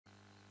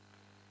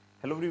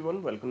Hello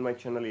everyone, welcome to my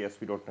channel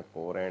ASP.NET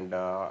Core, and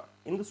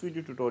in this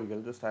video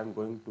tutorial just I'm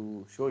going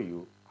to show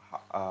you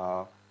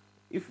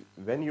if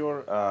when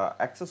your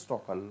access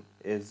token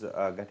is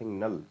getting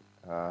null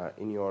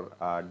in your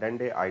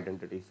Duende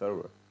identity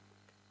server.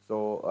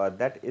 So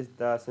that is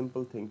the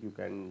simple thing. You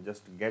can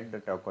just get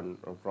the token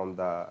from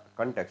the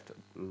context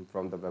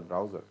from the web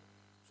browser.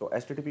 So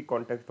http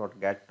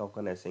context.get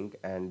token async,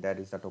 and that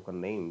is the token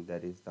name,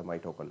 that is the my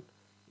token.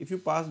 If you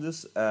pass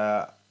this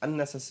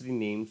unnecessary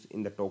names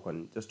in the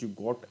token, just you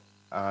got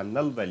a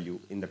null value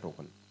in the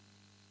token.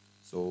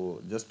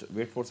 So just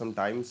wait for some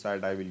time,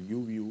 side I will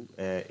give you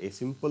a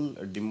simple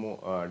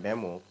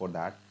demo for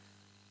that.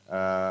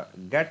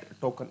 Get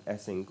token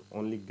async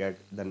only get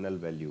the null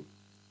value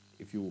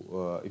if you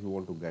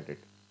want to get it.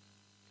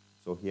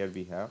 So here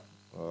we have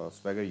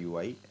Swagger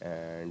UI,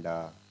 and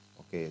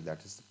okay,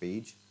 that is the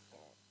page.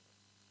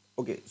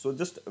 Okay, so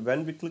just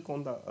when we click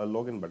on the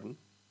login button,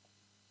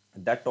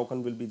 that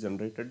token will be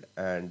generated,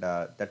 and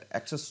that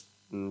access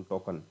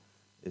token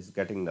is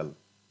getting null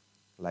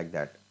like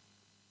that.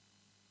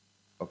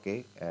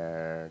 Okay,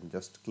 and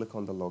just click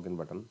on the login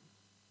button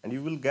and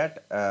you will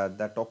get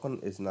the token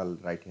is null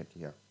right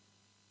here.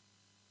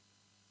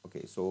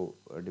 Okay, so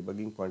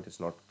debugging point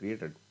is not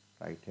created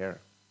right here,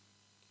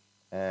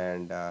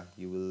 and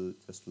you will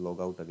just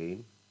log out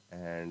again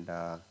and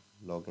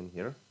log in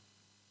here.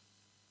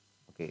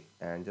 Okay,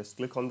 and just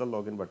click on the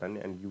login button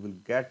and you will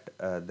get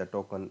the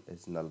token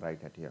is null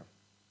right at here,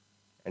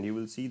 and you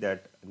will see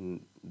that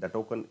the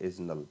token is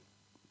null.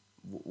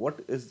 What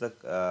is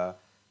the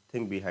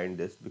thing behind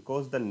this?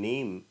 Because the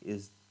name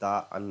is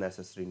the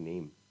unnecessary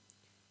name.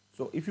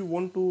 So if you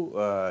want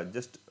to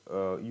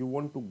you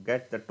want to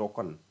get the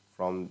token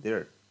from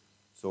there,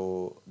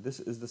 so this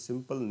is the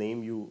simple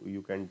name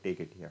you can take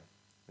it here.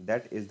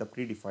 That is the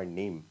predefined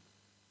name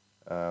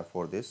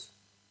for this.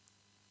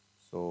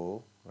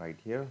 So right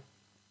here,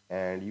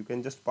 and you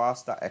can just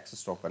pass the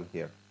access token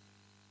here.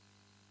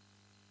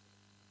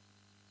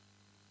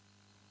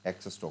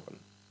 Access token,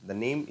 the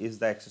name is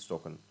the access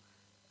token,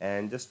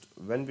 and just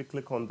when we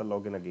click on the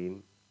login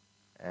again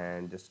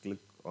and just click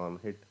on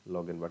hit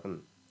login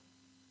button,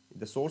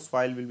 the source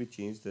file will be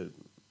changed, the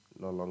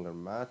no longer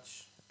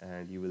match,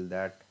 and you will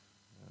that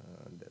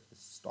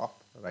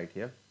stop right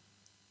here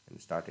and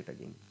start it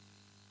again.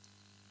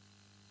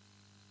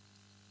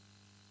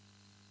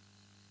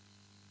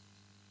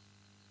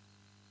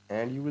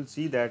 And you will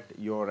see that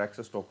your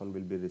access token will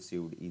be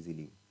received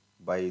easily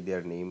by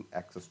their name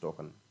access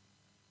token.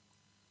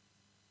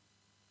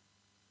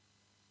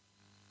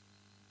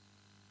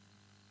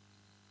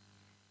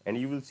 And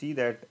you will see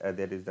that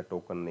there is the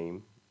token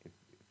name.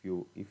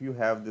 If you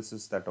have, this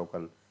is the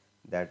token,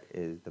 that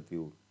is the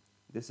view,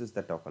 this is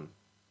the token.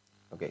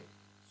 Okay,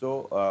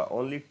 so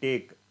only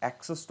take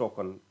access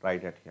token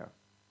right at here.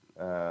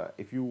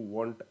 If you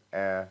want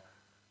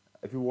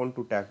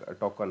to tag a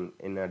token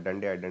in a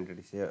Duende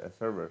identity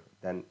server,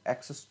 then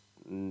access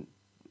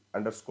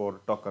underscore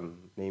token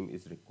name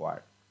is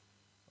required.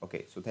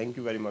 Okay, so thank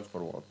you very much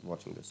for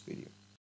watching this video.